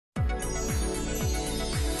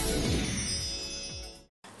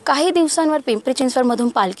काही दिवसांवर पिंपरी चिंचवडमधून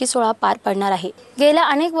पालखी सोहळा पार पडणार आहे। गेल्या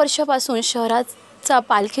अनेक वर्षापासून शहराचा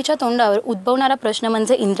पालखीच्या तोंडावर उद्भवणारा प्रश्न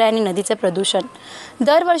म्हणजे इंद्रायणी नदीचे प्रदूषण।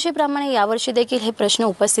 दरवर्षीप्रमाणे यावर्षी देखील हे प्रश्न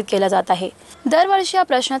उपस्थित केला जात आहे। दरवर्षी या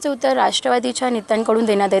प्रश्नाचे उत्तर राष्ट्रवादीच्या नेत्यांकडून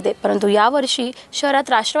देण्यात येते, परंतु यावर्षी शहरात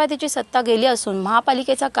राष्ट्रवादीची सत्ता गेली असून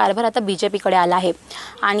महापालिकेचा कारभार आता बीजेपीकडे आला आहे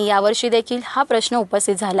आणि यावर्षी देखील हा प्रश्न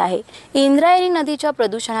उपस्थित झाला आहे। इंद्रायणी नदीच्या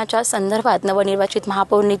प्रदूषणाच्या संदर्भात नवनिर्वाचित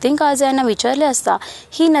महापौर नितीन काळजे यांना विचारले असता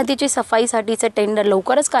ही नदीची सफाईसाठीचे टेंडर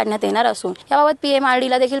लवकरच काढण्यात येणार असून याबाबत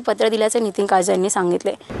पीएमआरडीला देखील पत्र दिल्याचे नितीन काळजे यांनी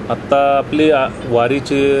सांगितले। आता आपली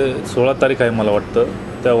वारीची 16 तारीख आहे, मला वाटतं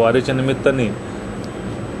त्या वारीच्या निमित्ताने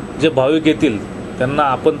जे भाविक येतील त्यांना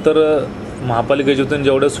आपण तर महापालिकेतून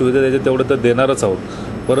जेवढ्या सुविधा द्यायच्या तेवढं तर देणारच आहोत,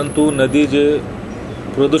 परंतु नदी जे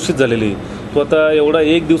प्रदूषित झालेली तो आता एवढा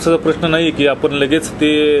एक दिवसाचा प्रश्न नाही की आपण लगेच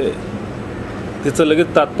तिचं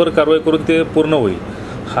लगेच तात्पर कारवाई करून ते पूर्ण होईल।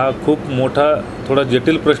 हा खूप मोठा थोडा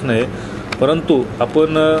जटिल प्रश्न आहे, परंतु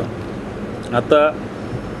आपण आता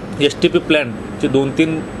STP प्लॅनचे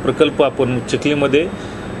 2-3 प्रकल्प आपण चिखलीमध्ये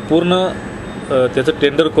पूर्ण त्याचं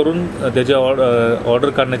टेंडर करून त्याच्या ऑर्डर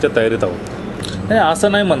काढण्याच्या तयारीत आहोत। नाही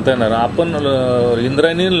असं नाही म्हणता येणार, आपण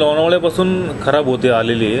इंद्रायणी लोणावळ्यापासून खराब होते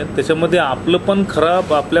आलेली आहे, त्याच्यामध्ये आपलं पण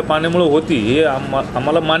खराब आपल्या पाण्यामुळे होती हे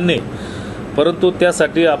आम्हाला मान्य आहे, परंतु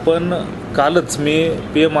त्यासाठी आपण कालच मी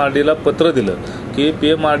पीएमआरडीला पत्र दिलं की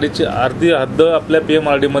पीएमआरडीची अर्धी हद्द आपल्या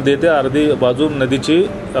पीएमआरडीमध्ये येते, अर्धी बाजू नदीची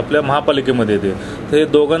आपल्या महापालिकेमध्ये येते, तर हे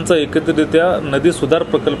दोघांचं एकत्रितरित्या नदी सुधार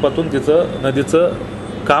प्रकल्पातून नदीचं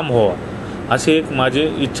काम व्हावं अशी एक माझी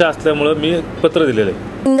इच्छा असल्यामुळे मी पत्र दिलेलं आहे।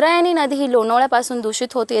 इंद्रायणी नदी ही लोणावळ्यापासून दूषित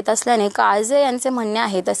होत येत असल्याने काळजे यांचे म्हणणे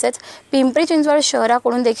आहे, तसेच पिंपरी चिंचवड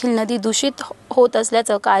शहराकडून देखील नदी दूषित होत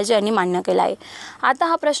असल्याचं काळजे यांनी मान्य केलं आहे। आता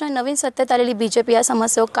हा प्रश्न नवीन सत्तेत आलेली बीजेपी या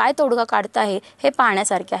समस्येवर काय तोडगा काढत आहे हे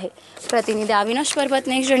पाहण्यासारखे आहे। प्रतिनिधी अविनाश परबत,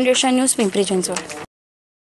 next generation news, Pimpri Chinchwad.